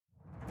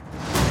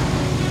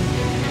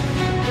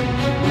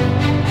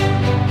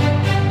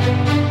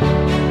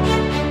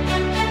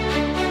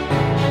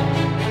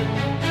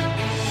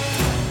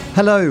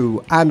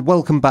Hello and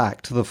welcome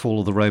back to The Fall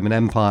of the Roman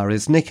Empire.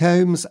 It's Nick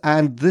Holmes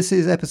and this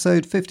is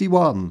episode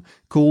 51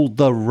 called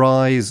The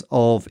Rise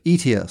of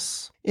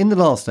Aetius. In the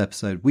last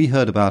episode we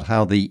heard about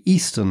how the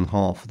eastern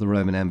half of the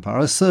Roman Empire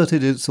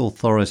asserted its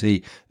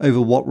authority over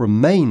what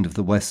remained of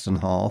the western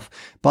half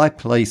by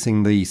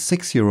placing the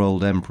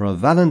 6-year-old emperor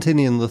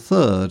Valentinian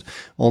III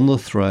on the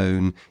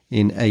throne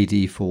in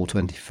AD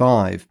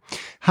 425.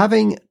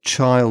 Having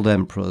child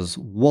emperors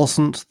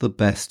wasn't the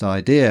best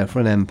idea for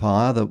an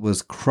empire that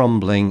was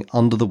crumbling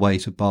under the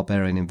weight of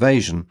barbarian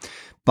invasion,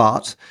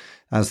 but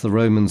as the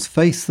Romans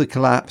faced the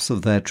collapse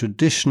of their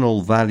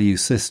traditional value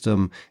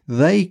system,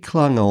 they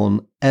clung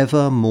on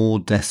ever more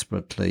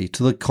desperately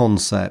to the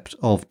concept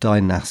of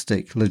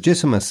dynastic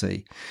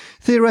legitimacy.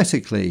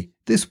 Theoretically,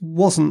 this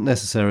wasn't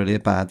necessarily a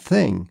bad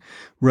thing.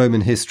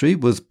 Roman history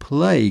was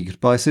plagued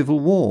by civil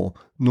war,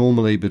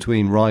 normally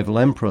between rival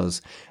emperors,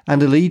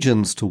 and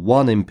allegiance to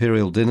one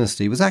imperial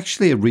dynasty was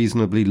actually a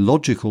reasonably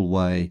logical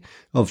way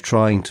of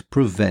trying to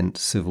prevent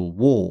civil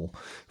war.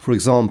 For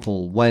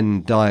example,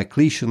 when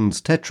Diocletian's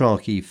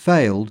tetrarchy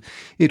failed,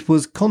 it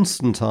was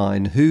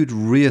Constantine who'd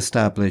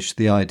re-established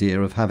the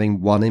idea of having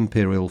one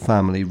imperial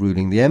family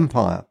ruling the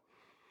empire.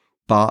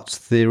 But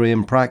theory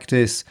and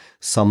practice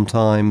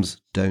sometimes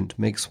don't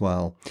mix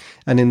well.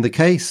 And in the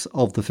case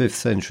of the 5th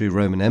century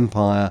Roman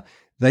Empire,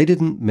 they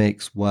didn't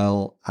mix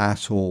well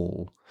at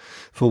all.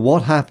 For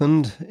what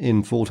happened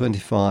in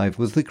 425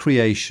 was the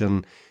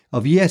creation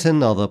of yet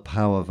another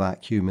power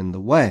vacuum in the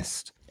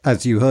West.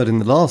 As you heard in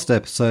the last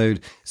episode,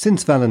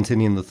 since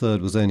Valentinian III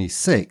was only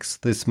 6,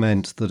 this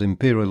meant that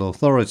imperial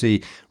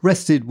authority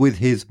rested with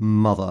his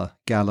mother,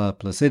 Galla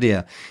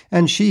Placidia,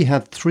 and she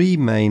had 3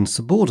 main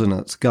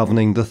subordinates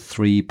governing the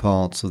 3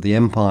 parts of the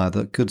empire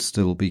that could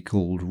still be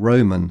called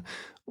Roman,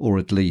 or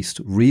at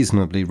least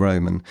reasonably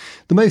Roman.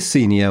 The most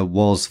senior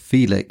was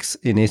Felix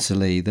in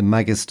Italy, the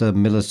Magister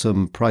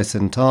Militum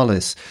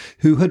Praesentalis,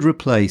 who had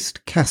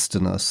replaced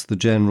Castinus, the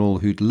general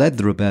who'd led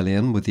the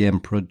rebellion with the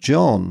Emperor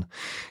John.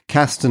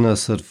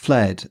 Castinus had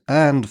fled,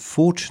 and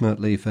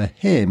fortunately for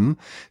him,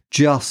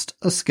 just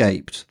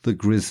escaped the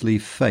grisly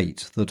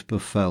fate that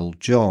befell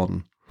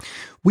John.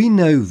 We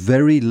know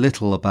very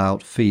little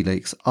about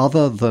Felix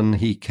other than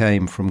he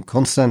came from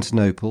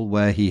Constantinople,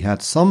 where he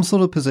had some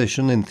sort of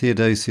position in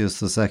Theodosius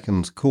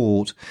II's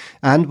court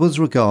and was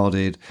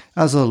regarded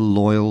as a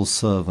loyal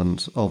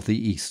servant of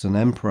the Eastern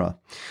Emperor.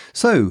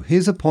 So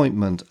his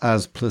appointment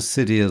as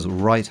Placidia's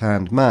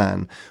right-hand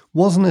man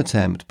was an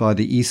attempt by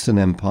the Eastern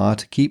Empire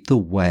to keep the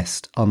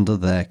West under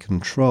their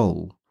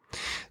control.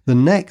 The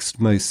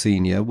next most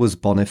senior was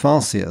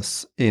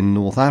Bonifacius in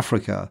North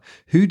Africa,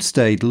 who'd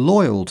stayed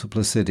loyal to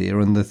Placidia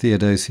and the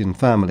Theodosian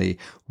family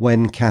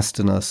when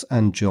Castinus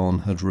and John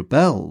had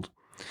rebelled.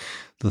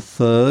 The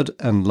third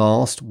and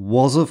last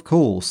was, of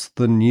course,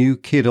 the new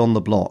kid on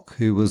the block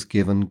who was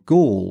given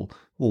Gaul,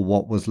 or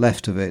what was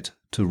left of it,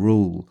 to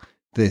rule.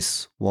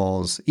 This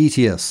was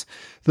Aetius,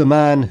 the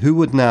man who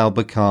would now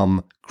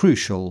become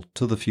crucial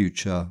to the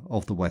future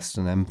of the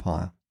Western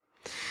Empire.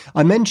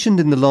 I mentioned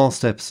in the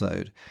last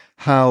episode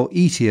how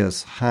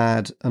Aetius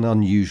had an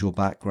unusual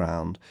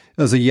background.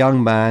 As a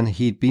young man,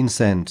 he'd been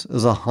sent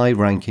as a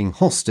high-ranking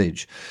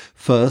hostage,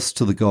 first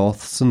to the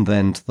Goths and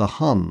then to the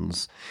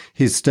Huns.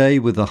 His stay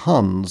with the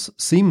Huns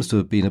seems to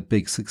have been a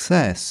big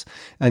success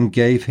and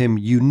gave him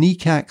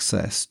unique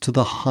access to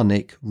the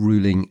Hunnic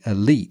ruling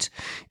elite,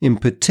 in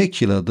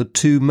particular the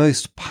 2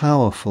 most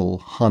powerful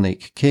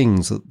Hunnic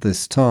kings at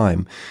this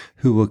time,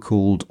 who were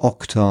called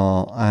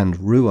Octar and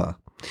Rua.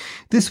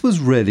 This was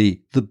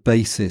really the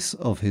basis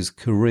of his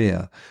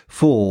career,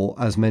 for,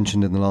 as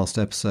mentioned in the last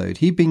episode,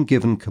 he'd been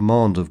given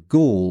command of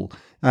Gaul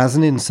as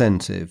an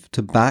incentive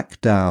to back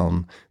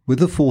down with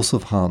the force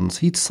of Huns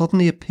he'd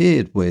suddenly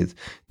appeared with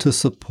to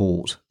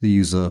support the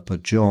usurper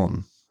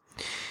John.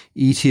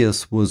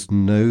 Aetius was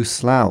no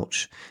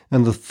slouch,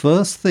 and the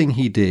first thing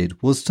he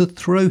did was to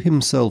throw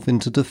himself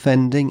into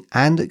defending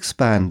and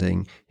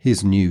expanding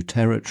his new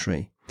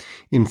territory.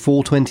 In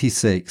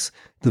 426,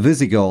 the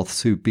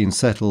Visigoths, who'd been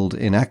settled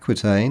in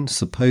Aquitaine,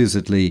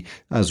 supposedly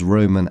as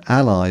Roman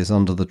allies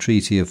under the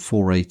Treaty of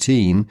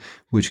 418,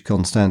 which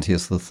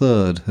Constantius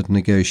III had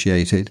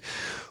negotiated,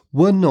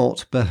 were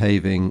not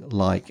behaving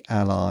like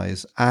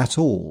allies at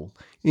all.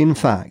 In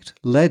fact,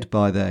 led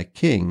by their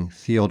king,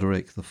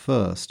 Theodoric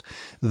I,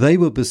 they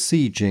were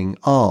besieging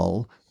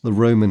Arles, the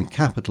Roman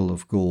capital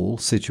of Gaul,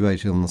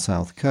 situated on the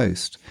south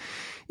coast.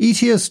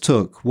 Aetius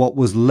took what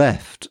was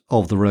left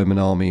of the Roman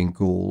army in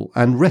Gaul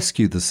and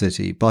rescued the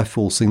city by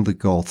forcing the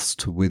Goths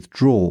to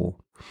withdraw.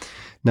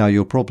 Now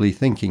you're probably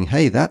thinking,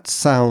 hey, that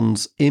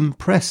sounds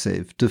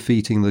impressive,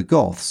 defeating the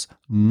Goths.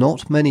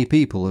 Not many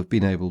people have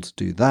been able to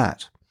do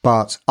that.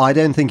 But I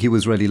don't think he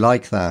was really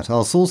like that.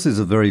 Our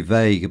sources are very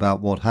vague about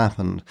what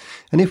happened,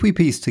 and if we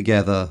piece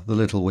together the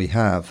little we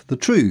have, the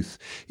truth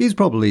is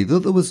probably that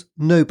there was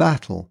no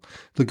battle.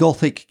 The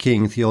Gothic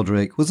king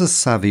Theodoric was a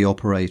savvy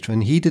operator,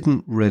 and he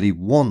didn't really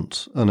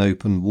want an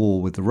open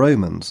war with the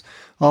Romans.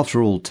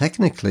 After all,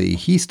 technically,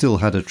 he still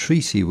had a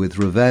treaty with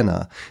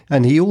Ravenna,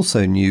 and he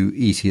also knew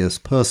Aetius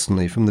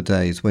personally from the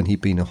days when he'd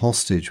been a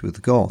hostage with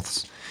the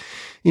Goths.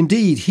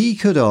 Indeed, he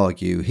could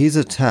argue his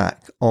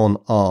attack on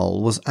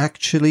Arles was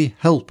actually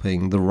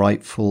helping the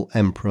rightful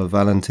Emperor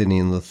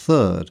Valentinian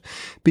III,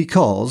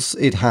 because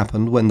it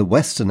happened when the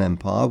Western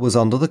Empire was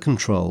under the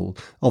control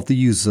of the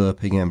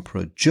usurping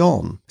Emperor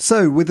John.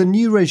 So, with a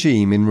new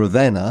regime in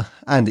Ravenna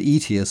and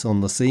Aetius on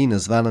the scene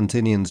as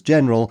Valentinian's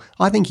general,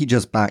 I think he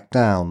just backed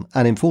down,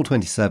 and in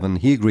 427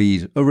 he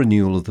agreed a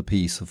renewal of the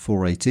peace of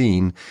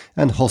 418,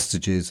 and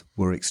hostages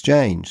were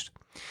exchanged.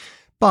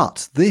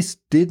 But this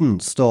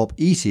didn't stop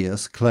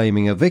Aetius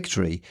claiming a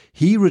victory.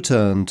 He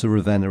returned to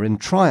Ravenna in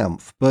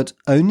triumph, but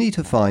only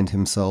to find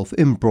himself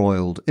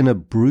embroiled in a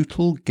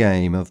brutal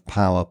game of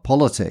power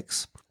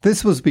politics.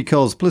 This was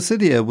because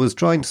Placidia was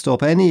trying to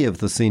stop any of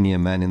the senior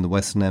men in the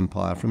Western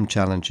Empire from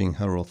challenging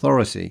her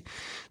authority.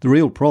 The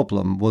real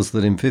problem was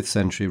that in 5th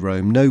century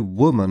Rome, no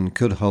woman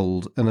could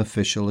hold an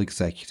official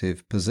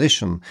executive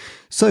position.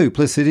 So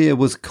Placidia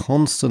was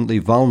constantly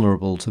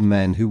vulnerable to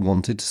men who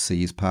wanted to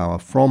seize power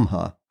from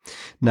her.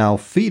 Now,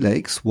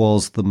 Felix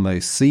was the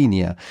most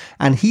senior,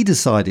 and he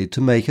decided to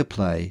make a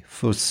play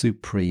for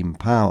supreme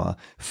power.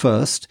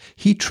 First,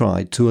 he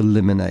tried to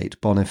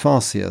eliminate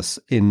Bonifacius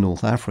in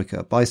North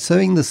Africa by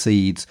sowing the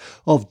seeds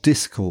of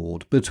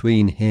discord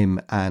between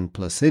him and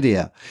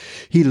Placidia.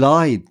 He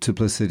lied to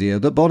Placidia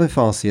that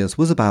Bonifacius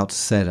was about to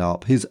set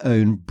up his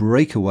own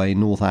breakaway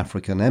North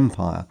African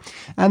empire,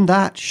 and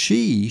that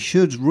she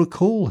should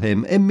recall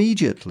him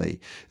immediately.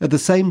 At the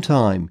same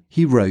time,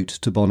 he wrote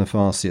to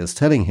Bonifacius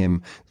telling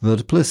him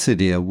that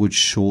Placidia would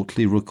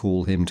shortly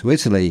recall him to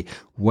Italy,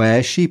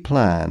 where she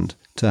planned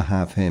to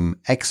have him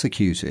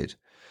executed.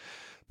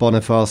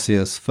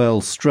 Bonifacius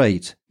fell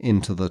straight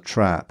into the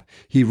trap.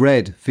 He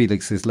read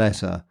Felix's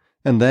letter,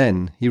 and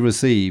then he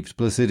received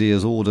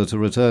Placidia's order to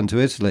return to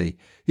Italy.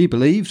 He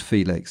believed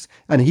Felix,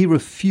 and he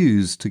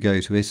refused to go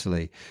to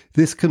Italy.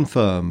 This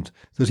confirmed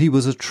that he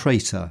was a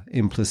traitor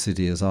in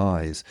Placidia's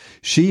eyes.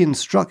 She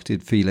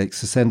instructed Felix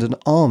to send an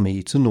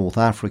army to North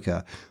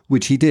Africa,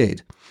 which he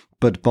did,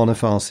 but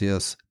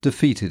Bonifacius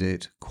defeated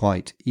it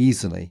quite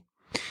easily.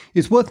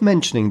 It's worth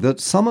mentioning that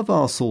some of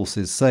our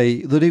sources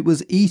say that it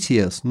was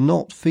Aetius,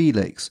 not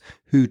Felix,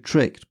 who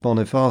tricked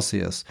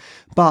Bonifacius,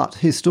 but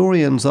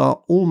historians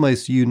are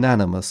almost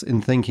unanimous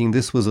in thinking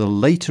this was a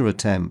later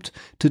attempt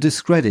to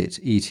discredit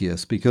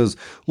Aetius, because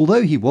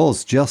although he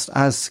was just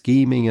as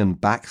scheming and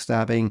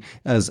backstabbing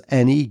as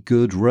any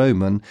good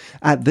Roman,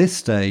 at this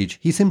stage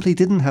he simply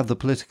didn't have the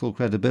political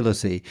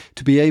credibility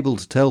to be able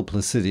to tell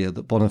Placidia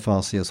that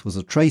Bonifacius was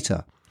a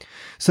traitor.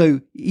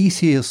 So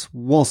Aetius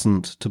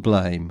wasn't to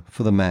blame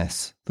for the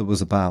mess that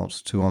was about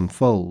to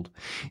unfold.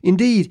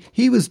 Indeed,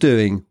 he was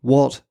doing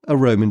what a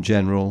Roman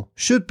general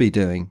should be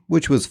doing,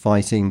 which was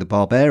fighting the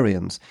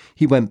barbarians.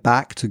 He went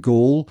back to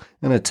Gaul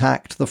and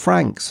attacked the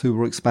Franks, who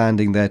were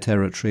expanding their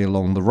territory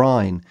along the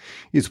Rhine.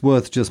 It's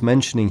worth just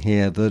mentioning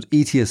here that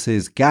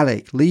Aetius's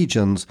Gallic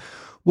legions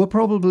were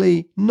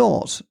probably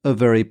not a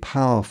very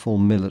powerful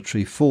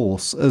military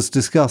force. As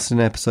discussed in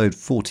episode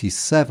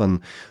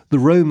 47, the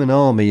Roman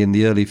army in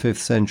the early 5th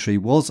century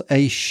was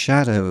a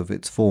shadow of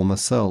its former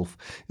self,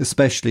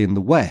 especially in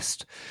the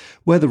West,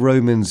 where the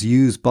Romans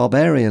used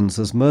barbarians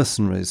as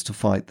mercenaries to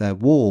fight their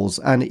wars,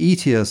 and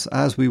Aetius,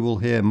 as we will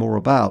hear more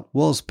about,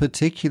 was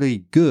particularly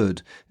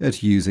good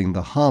at using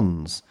the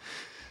Huns.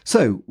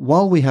 So,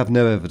 while we have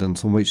no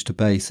evidence on which to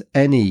base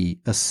any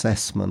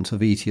assessment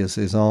of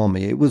Aetius's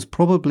army, it was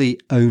probably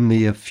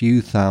only a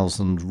few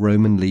thousand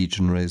Roman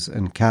legionaries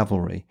and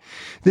cavalry.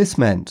 This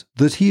meant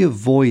that he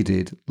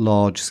avoided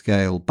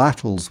large-scale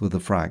battles with the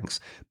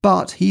Franks,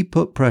 but he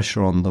put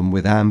pressure on them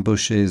with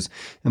ambushes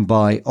and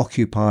by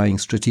occupying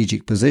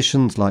strategic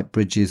positions like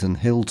bridges and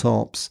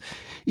hilltops.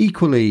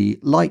 Equally,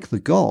 like the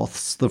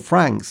Goths, the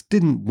Franks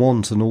didn't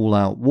want an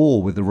all-out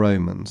war with the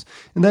Romans,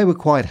 and they were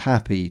quite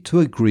happy to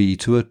agree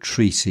to a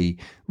treaty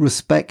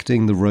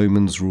respecting the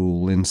Romans'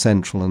 rule in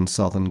central and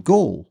southern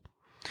Gaul.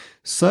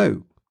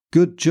 So,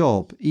 good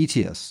job,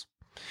 Aetius.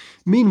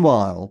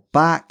 Meanwhile,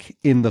 back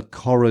in the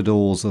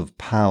corridors of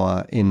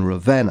power in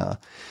Ravenna,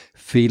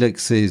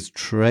 Felix's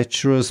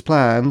treacherous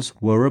plans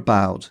were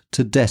about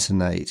to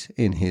detonate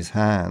in his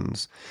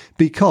hands,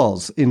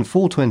 because in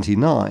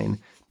 429,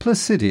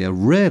 Placidia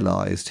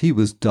realized he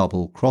was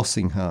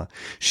double-crossing her.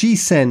 She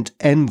sent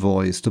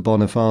envoys to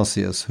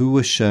Bonifacius who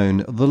were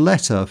shown the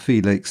letter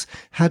Felix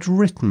had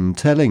written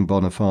telling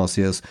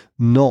Bonifacius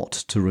not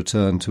to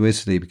return to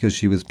Italy because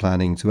she was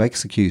planning to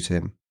execute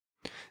him.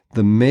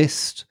 The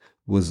mist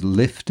was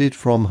lifted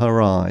from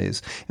her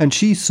eyes, and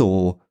she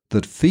saw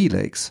that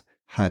Felix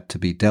had to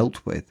be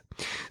dealt with.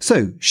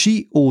 So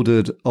she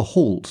ordered a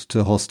halt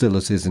to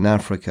hostilities in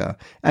Africa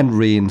and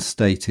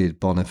reinstated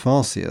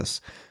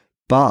Bonifacius.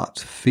 But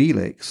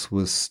Felix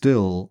was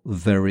still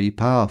very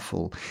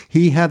powerful.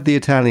 He had the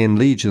Italian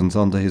legions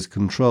under his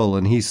control,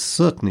 and he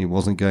certainly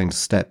wasn't going to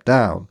step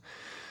down.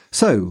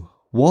 So,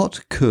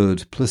 what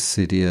could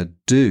Placidia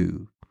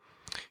do?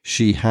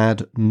 She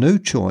had no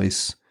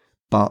choice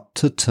but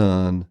to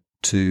turn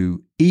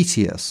to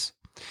Aetius.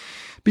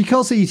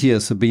 Because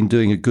Aetius had been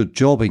doing a good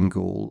job in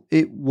Gaul,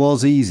 it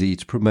was easy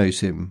to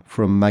promote him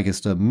from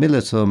Magister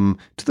Militum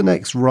to the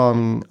next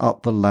rung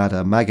up the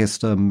ladder,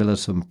 Magister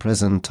Militum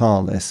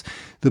Presentalis,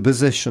 the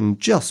position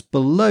just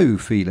below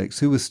Felix,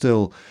 who was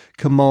still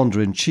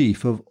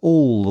commander-in-chief of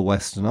all the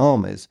Western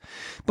armies.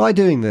 By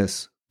doing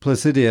this,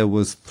 Placidia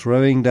was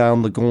throwing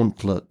down the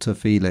gauntlet to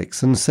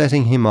Felix and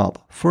setting him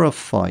up for a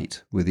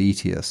fight with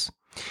Aetius.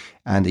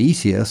 And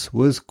Aetius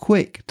was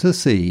quick to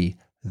see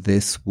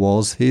this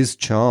was his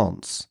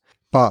chance.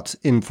 But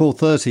in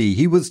 430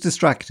 he was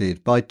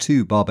distracted by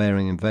two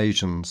barbarian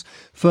invasions.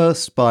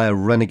 First by a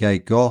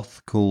renegade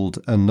Goth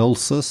called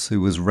Anulsus,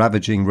 who was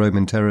ravaging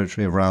Roman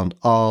territory around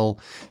Arles,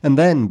 and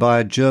then by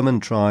a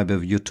German tribe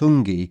of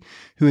Jutungi,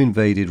 who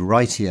invaded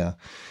Rhaetia.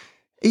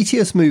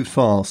 Aetius moved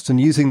fast, and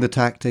using the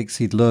tactics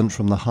he'd learnt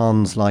from the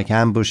Huns like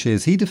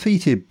ambushes, he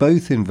defeated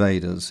both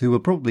invaders, who were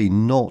probably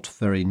not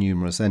very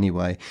numerous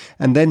anyway,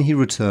 and then he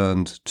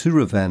returned to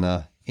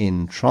Ravenna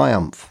in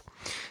triumph.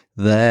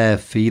 There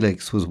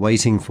Felix was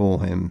waiting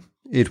for him.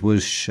 It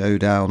was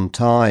showdown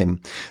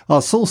time.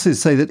 Our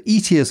sources say that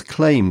Aetius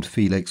claimed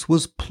Felix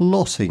was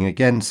plotting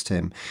against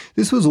him.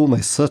 This was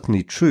almost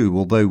certainly true,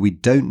 although we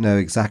don't know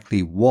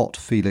exactly what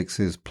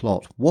Felix's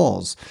plot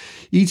was.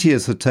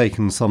 Aetius had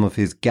taken some of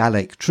his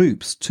Gallic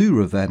troops to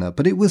Ravenna,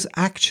 but it was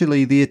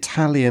actually the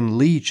Italian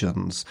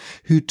legions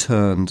who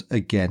turned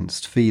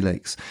against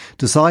Felix,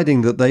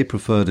 deciding that they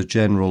preferred a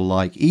general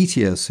like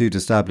Aetius, who'd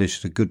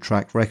established a good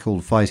track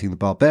record fighting the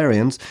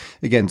barbarians,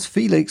 against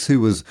Felix, who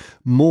was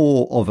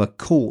more of a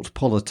court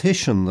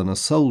politician than a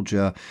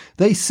soldier.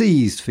 They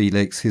seized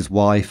Felix, his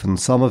wife, and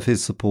some of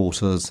his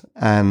supporters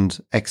and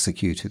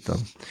executed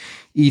them.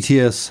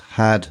 Aetius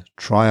had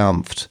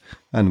triumphed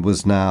and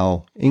was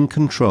now in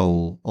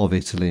control of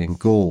Italy and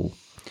Gaul.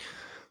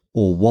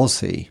 Or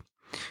was he?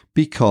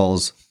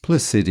 Because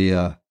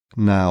Placidia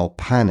now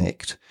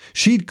panicked.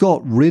 She'd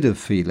got rid of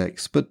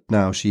Felix, but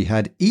now she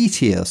had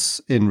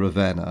Aetius in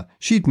Ravenna.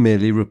 She'd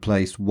merely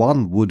replaced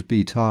one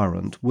would-be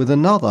tyrant with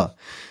another.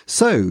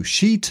 So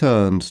she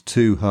turned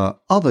to her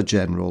other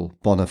general,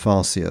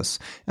 Bonifacius,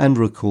 and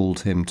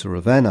recalled him to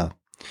Ravenna.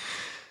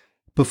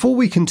 Before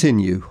we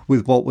continue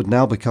with what would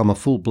now become a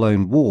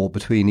full-blown war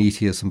between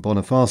Aetius and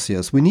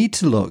Bonifacius, we need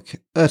to look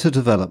at a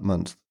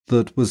development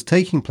that was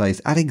taking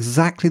place at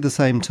exactly the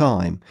same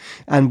time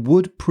and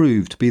would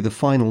prove to be the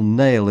final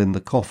nail in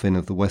the coffin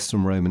of the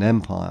Western Roman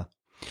Empire.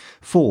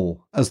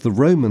 For, as the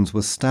Romans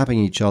were stabbing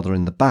each other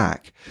in the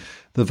back,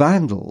 the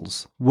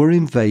Vandals were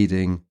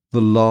invading the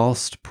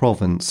last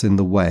province in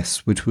the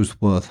west which was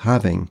worth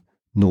having,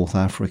 North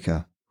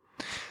Africa.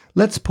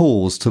 Let's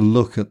pause to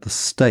look at the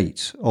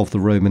state of the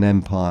Roman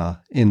Empire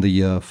in the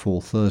year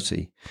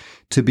 430.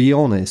 To be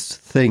honest,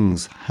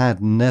 things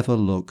had never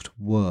looked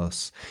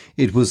worse.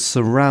 It was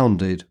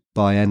surrounded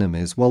by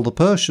enemies, while the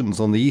Persians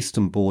on the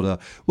eastern border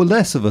were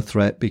less of a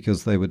threat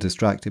because they were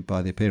distracted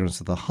by the appearance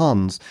of the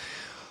Huns.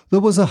 There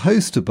was a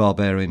host of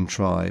barbarian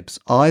tribes,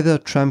 either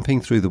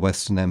tramping through the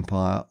Western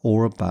Empire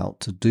or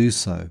about to do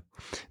so.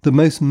 The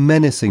most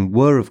menacing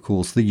were, of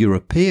course, the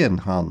European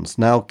Huns,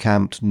 now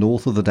camped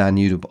north of the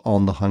Danube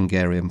on the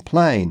Hungarian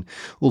plain,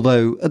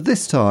 although at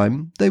this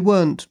time they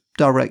weren't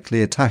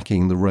directly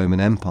attacking the Roman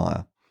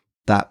Empire.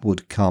 That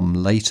would come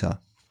later.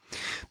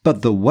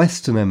 But the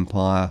Western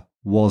Empire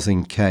was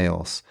in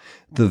chaos.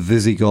 The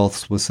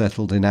Visigoths were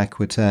settled in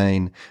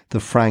Aquitaine, the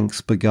Franks,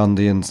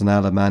 Burgundians and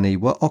Alemanni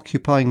were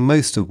occupying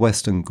most of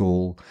Western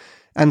Gaul,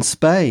 and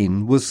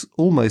Spain was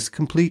almost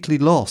completely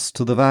lost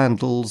to the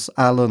Vandals,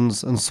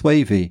 Alans and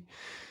Suevi.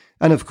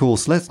 And of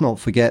course, let's not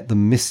forget the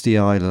misty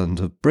island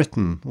of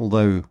Britain,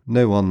 although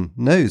no one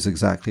knows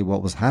exactly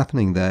what was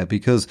happening there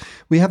because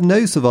we have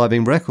no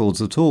surviving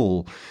records at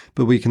all,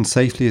 but we can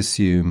safely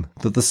assume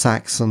that the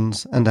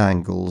Saxons and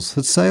Angles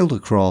had sailed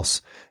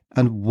across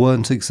and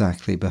weren't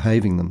exactly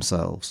behaving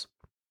themselves.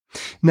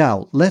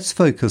 Now, let's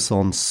focus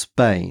on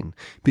Spain,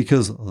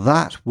 because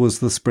that was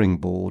the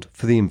springboard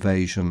for the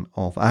invasion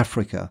of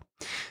Africa.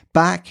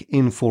 Back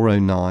in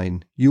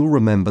 409, you'll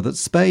remember that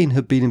Spain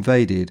had been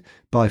invaded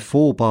by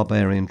 4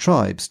 barbarian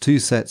tribes, 2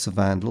 sets of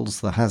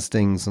Vandals, the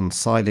Hastings and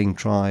Siling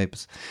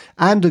tribes,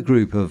 and a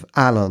group of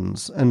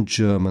Alans and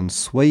German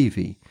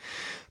Suevi.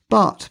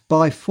 But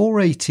by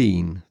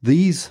 418,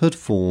 these had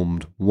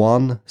formed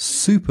one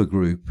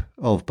supergroup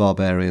of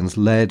barbarians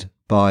led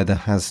by the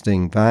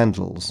Hasting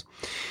Vandals.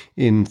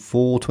 In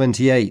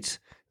 428,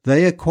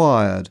 they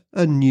acquired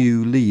a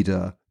new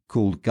leader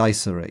called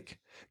Gaiseric.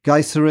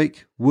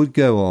 Gaiseric would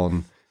go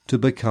on to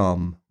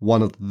become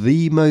one of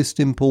the most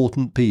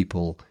important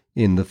people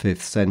in the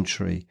 5th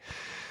century.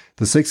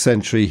 The 6th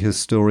century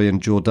historian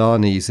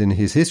Jordanes, in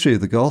his History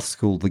of the Goths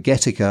called the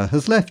Getica,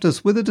 has left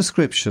us with a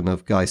description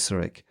of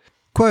Gaiseric.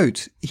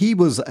 Quote, "He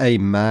was a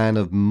man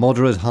of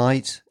moderate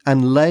height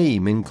and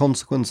lame in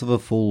consequence of a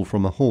fall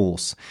from a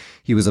horse.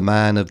 He was a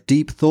man of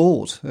deep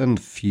thought and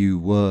few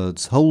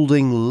words,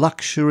 holding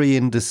luxury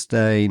in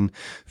disdain,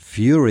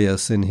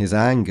 furious in his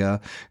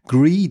anger,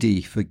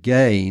 greedy for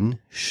gain,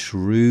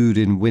 shrewd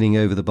in winning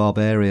over the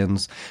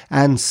barbarians,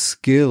 and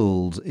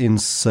skilled in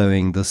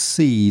sowing the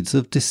seeds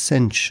of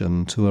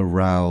dissension to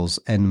arouse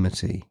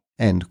enmity."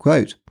 End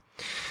quote.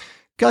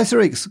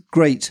 Geiseric's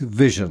great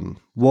vision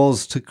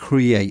was to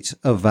create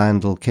a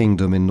Vandal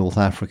kingdom in North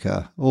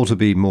Africa, or to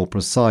be more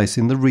precise,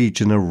 in the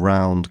region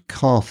around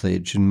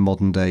Carthage in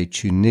modern-day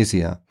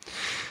Tunisia.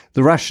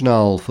 The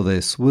rationale for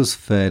this was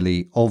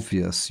fairly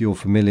obvious. You're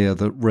familiar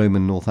that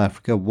Roman North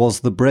Africa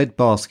was the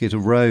breadbasket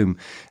of Rome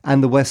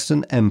and the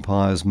Western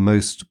Empire's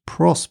most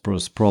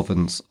prosperous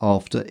province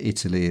after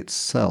Italy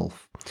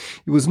itself.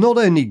 It was not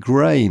only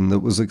grain that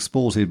was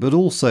exported, but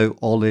also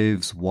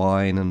olives,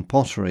 wine and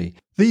pottery.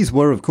 These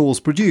were, of course,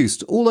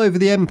 produced all over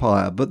the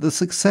empire, but the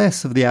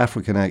success of the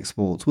African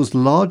exports was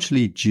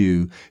largely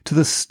due to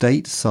the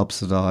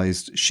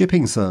state-subsidised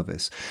shipping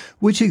service,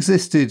 which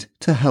existed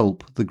to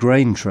help the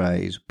grain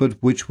trade, but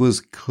which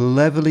was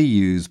cleverly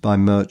used by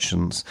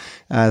merchants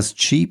as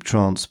cheap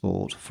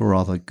transport for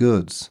other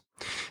goods.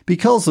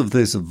 Because of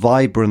this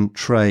vibrant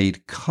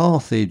trade,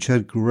 Carthage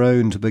had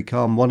grown to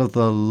become one of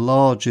the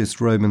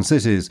largest Roman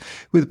cities,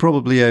 with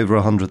probably over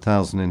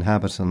 100,000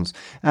 inhabitants,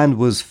 and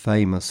was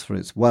famous for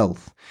its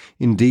wealth.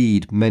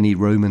 Indeed, many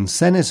Roman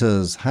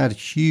senators had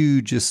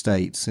huge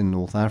estates in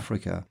North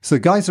Africa. So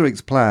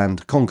Geiseric's plan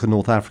to conquer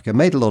North Africa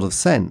made a lot of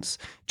sense,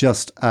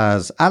 just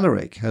as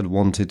Alaric had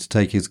wanted to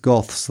take his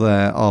Goths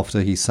there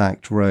after he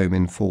sacked Rome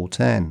in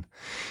 410.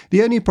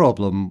 The only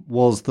problem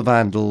was the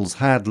Vandals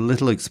had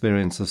little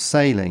experience of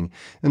sailing,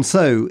 and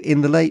so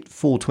in the late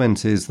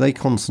 420s they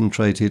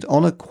concentrated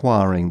on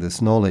acquiring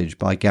this knowledge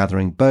by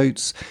gathering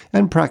boats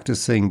and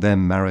practicing their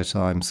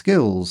maritime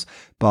skills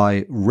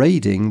by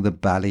raiding the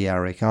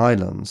Balearic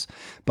Islands.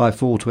 By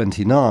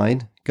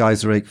 429,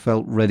 Gaiseric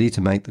felt ready to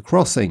make the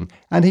crossing,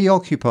 and he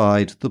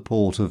occupied the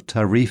port of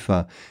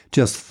Tarifa,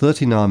 just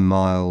 39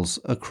 miles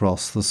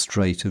across the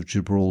Strait of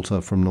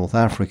Gibraltar from North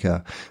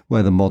Africa,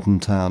 where the modern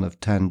town of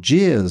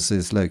Tangiers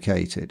is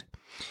located.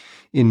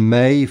 In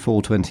May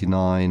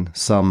 429,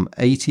 some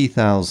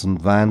 80,000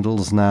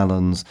 Vandals and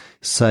Alans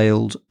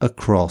sailed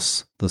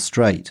across the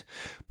strait,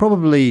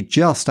 probably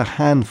just a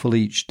handful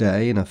each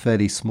day in a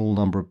fairly small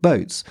number of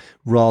boats,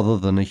 rather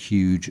than a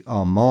huge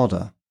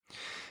armada.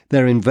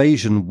 Their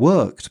invasion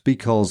worked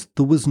because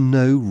there was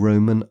no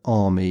Roman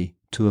army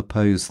to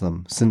oppose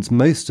them, since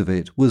most of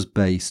it was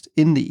based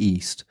in the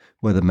east,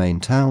 where the main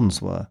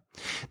towns were.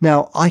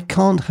 Now, I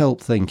can't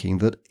help thinking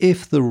that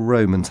if the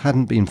Romans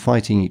hadn't been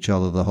fighting each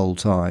other the whole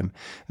time,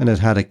 and had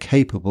had a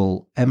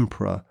capable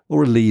emperor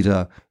or a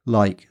leader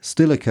like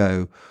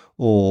Stilicho,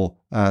 or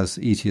as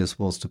Aetius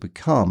was to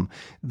become,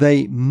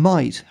 they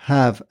might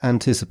have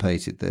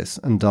anticipated this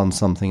and done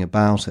something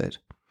about it.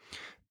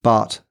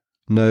 But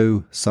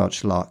no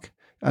such luck,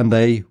 and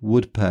they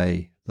would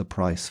pay the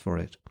price for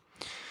it.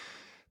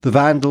 The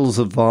Vandals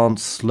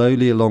advanced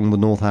slowly along the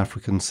North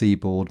African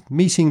seaboard,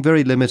 meeting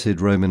very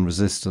limited Roman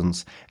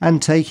resistance, and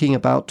taking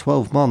about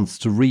 12 months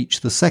to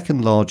reach the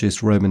second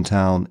largest Roman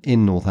town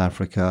in North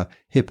Africa,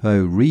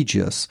 Hippo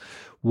Regius,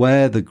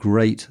 where the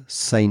great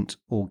Saint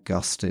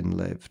Augustine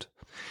lived.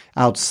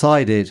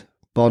 Outside it,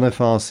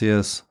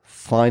 Bonifacius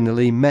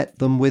finally met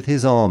them with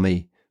his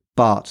army,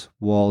 but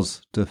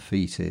was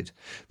defeated.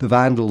 The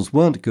Vandals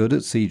weren't good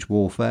at siege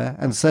warfare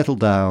and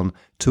settled down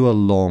to a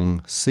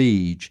long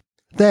siege.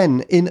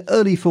 Then, in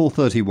early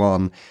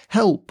 431,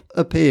 help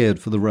appeared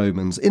for the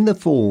Romans in the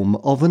form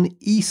of an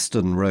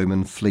Eastern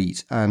Roman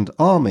fleet and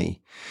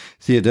army.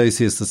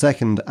 Theodosius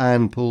II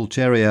and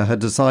Pulcheria had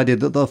decided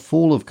that the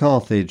fall of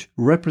Carthage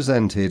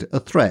represented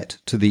a threat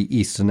to the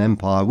Eastern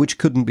Empire which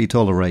couldn't be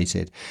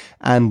tolerated,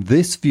 and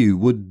this view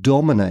would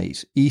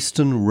dominate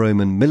Eastern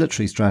Roman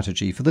military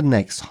strategy for the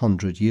next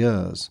 100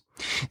 years.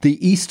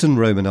 The Eastern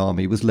Roman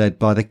army was led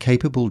by the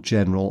capable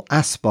general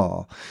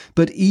Aspar,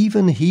 but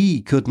even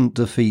he couldn't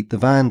defeat the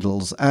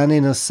Vandals, and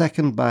in a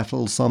second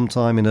battle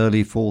sometime in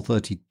early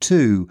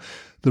 432,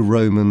 the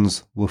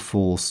Romans were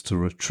forced to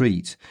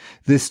retreat.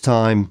 This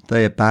time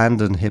they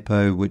abandoned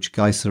Hippo, which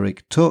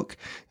Gaiseric took,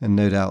 and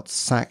no doubt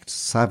sacked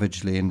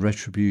savagely in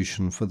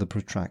retribution for the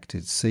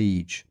protracted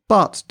siege.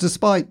 But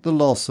despite the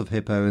loss of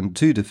Hippo and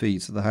 2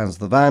 defeats at the hands of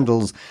the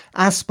Vandals,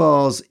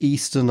 Aspar's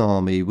eastern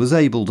army was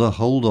able to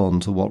hold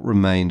on to what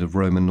remained of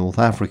Roman North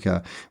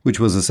Africa, which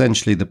was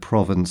essentially the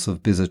province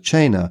of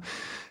Byzacena,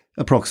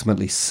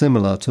 approximately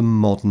similar to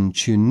modern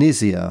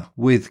Tunisia,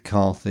 with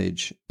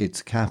Carthage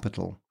its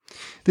capital.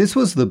 This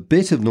was the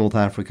bit of North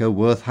Africa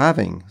worth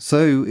having,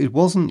 so it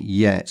wasn't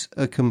yet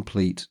a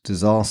complete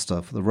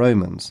disaster for the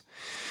Romans.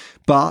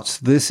 But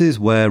this is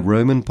where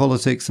Roman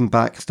politics and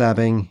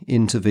backstabbing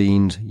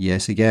intervened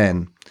yet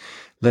again.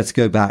 Let's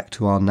go back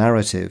to our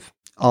narrative.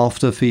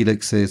 after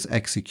Felix's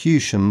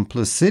execution,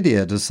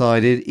 Placidia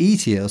decided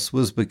Aetius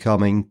was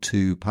becoming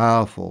too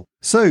powerful.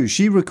 So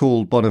she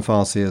recalled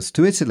Bonifacius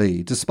to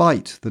Italy,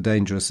 despite the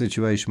dangerous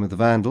situation with the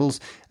Vandals,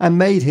 and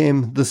made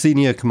him the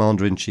senior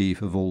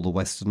commander-in-chief of all the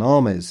Western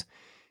armies.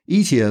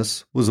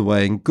 Aetius was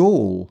away in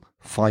Gaul,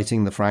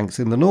 fighting the Franks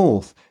in the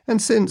north,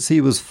 and since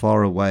he was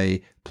far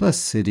away,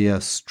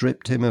 Placidia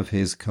stripped him of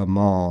his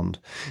command.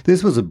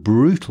 This was a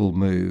brutal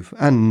move,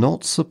 and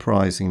not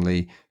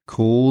surprisingly,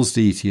 caused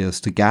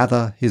Aetius to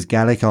gather his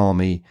Gallic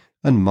army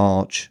and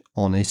march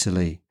on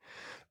Italy.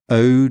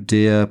 Oh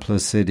dear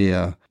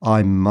Placidia,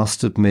 I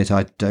must admit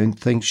I don't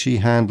think she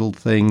handled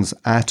things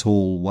at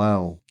all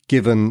well.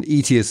 Given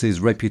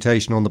Aetius's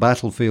reputation on the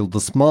battlefield,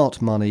 the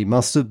smart money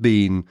must have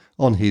been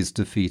on his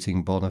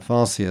defeating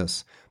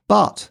Bonifacius.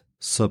 But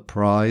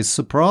surprise,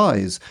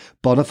 surprise,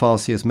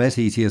 Bonifacius met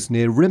Aetius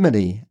near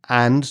Rimini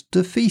and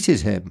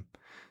defeated him.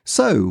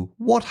 So,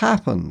 what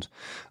happened?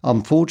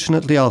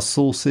 Unfortunately, our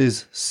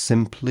sources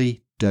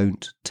simply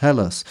don't tell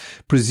us.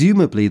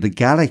 Presumably, the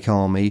Gallic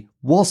army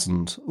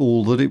wasn't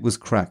all that it was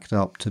cracked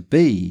up to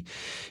be.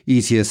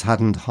 Aetius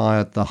hadn't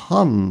hired the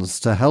Huns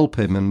to help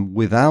him, and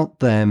without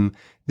them,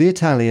 the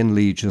Italian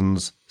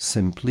legions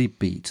simply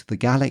beat the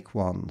Gallic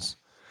ones.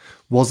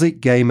 Was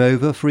it game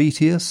over for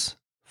Aetius?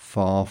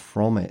 Far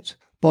from it.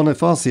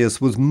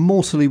 Bonifacius was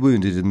mortally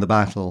wounded in the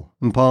battle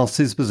and passed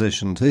his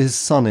position to his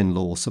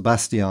son-in-law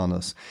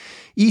Sebastianus.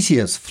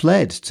 Aetius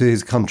fled to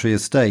his country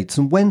estates,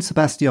 and when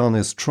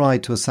Sebastianus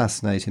tried to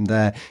assassinate him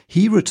there,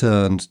 he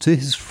returned to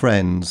his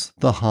friends,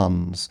 the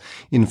Huns.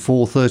 In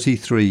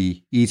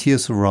 433,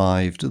 Aetius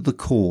arrived at the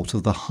court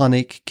of the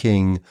Hunnic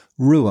king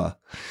Rua.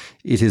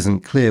 It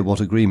isn't clear what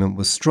agreement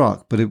was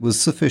struck, but it was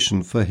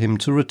sufficient for him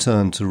to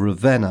return to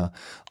Ravenna,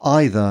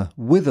 either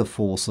with a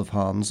force of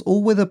Huns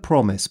or with a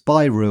promise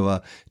by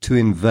Rua to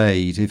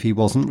invade if he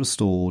wasn't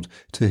restored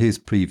to his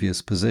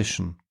previous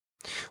position.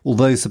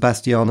 Although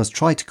Sebastianus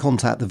tried to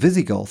contact the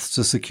Visigoths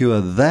to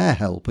secure their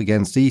help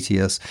against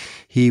Aetius,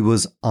 he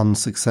was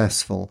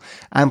unsuccessful,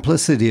 and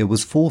Placidia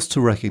was forced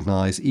to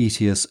recognise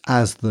Aetius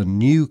as the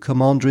new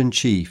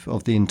commander-in-chief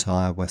of the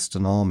entire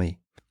Western army.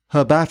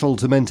 Her battle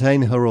to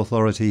maintain her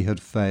authority had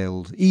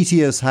failed.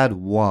 Aetius had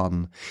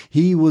won.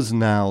 He was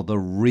now the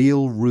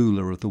real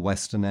ruler of the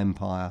Western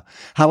Empire.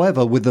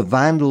 However, with the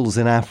Vandals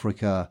in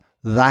Africa,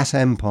 that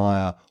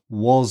empire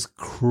was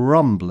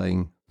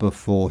crumbling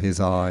before his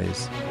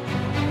eyes.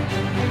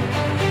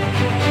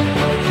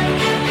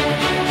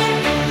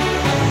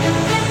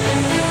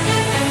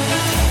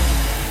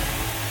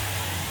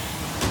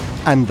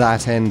 And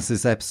that ends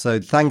this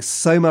episode. Thanks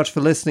so much for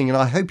listening, and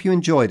I hope you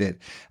enjoyed it.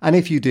 And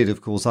if you did, of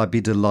course, I'd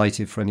be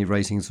delighted for any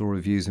ratings or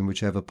reviews in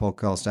whichever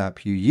podcast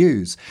app you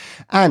use.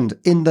 And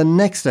in the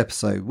next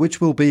episode,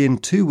 which will be in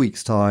 2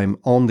 weeks' time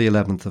on the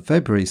 11th of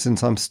February,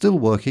 since I'm still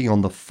working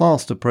on the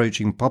fast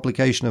approaching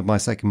publication of my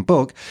second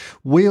book,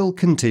 we'll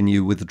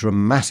continue with the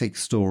dramatic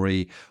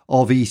story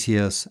of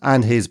Aetius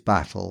and his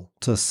battle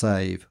to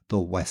save the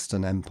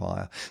Western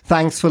Empire.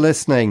 Thanks for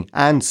listening,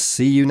 and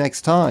see you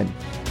next time.